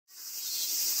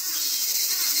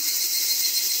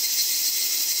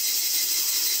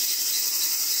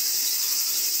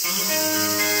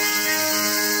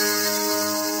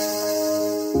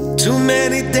Too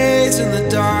many days in the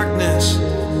darkness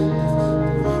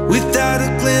without a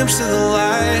glimpse of the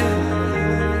light.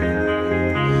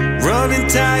 Running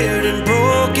tired and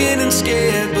broken and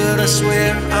scared, but I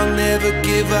swear I'll never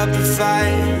give up the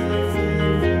fight.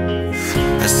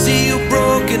 I see you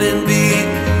broken and beat,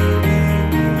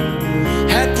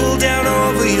 hat pulled down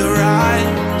over your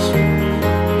eyes.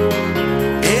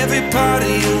 Every part of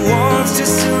you wants to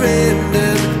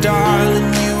surrender, but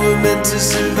darling, you were meant to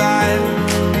survive.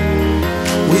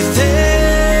 With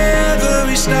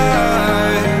every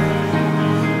star,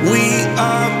 we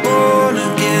are born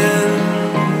again.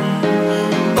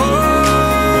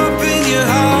 Open your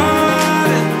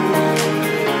heart,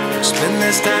 spend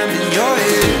less time in your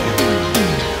head.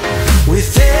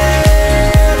 With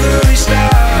every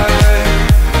star,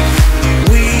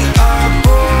 we are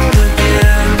born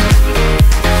again.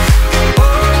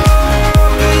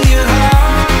 Open your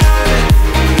heart,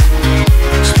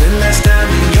 spend less time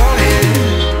in your head.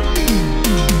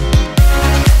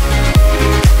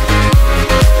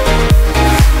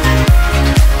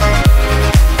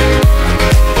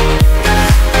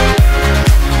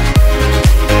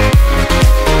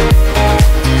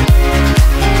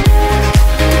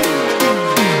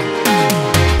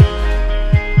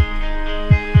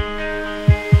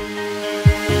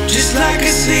 Just like a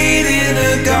seed in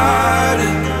a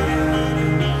garden,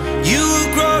 you will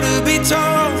grow to be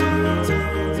tall,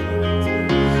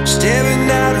 staring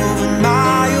out over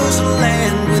miles of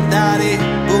land without it,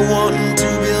 but wanting to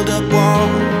build up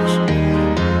walls.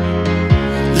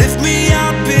 Lift me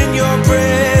up in your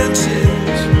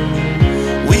branches,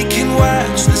 we can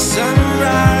watch the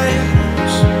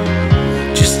sunrise.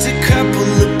 Just a couple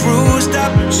of bruised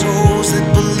up souls that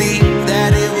believe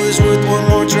that it was worth one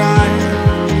more try.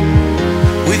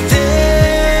 With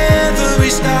every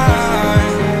star,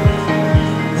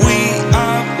 we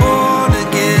are born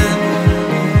again.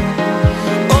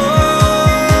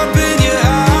 Open your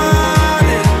heart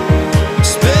and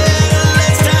spend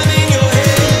less time in your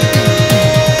head.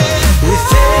 With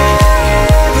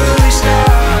every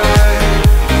star,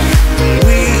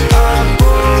 we are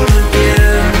born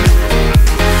again.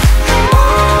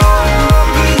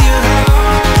 Open your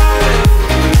heart,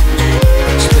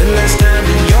 spend less time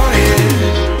in your head.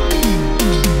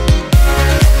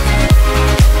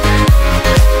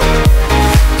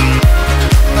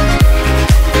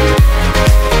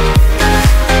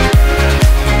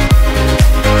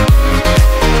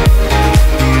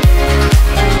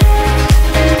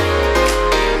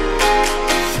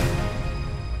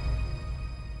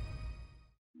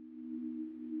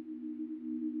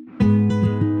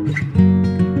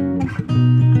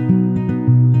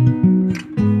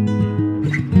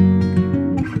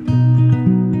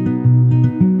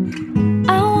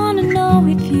 I wanna know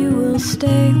if you will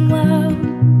stay a while.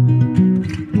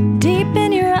 Deep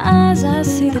in your eyes I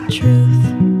see the truth.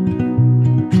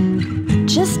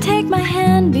 Just take my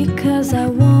hand because I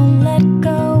won't let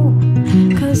go,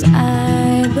 'cause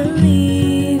I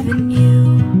believe in you.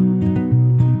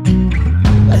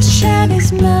 Let's share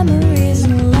these memories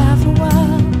and laugh a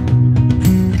while.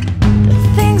 The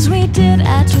things we did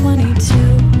at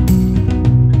 22.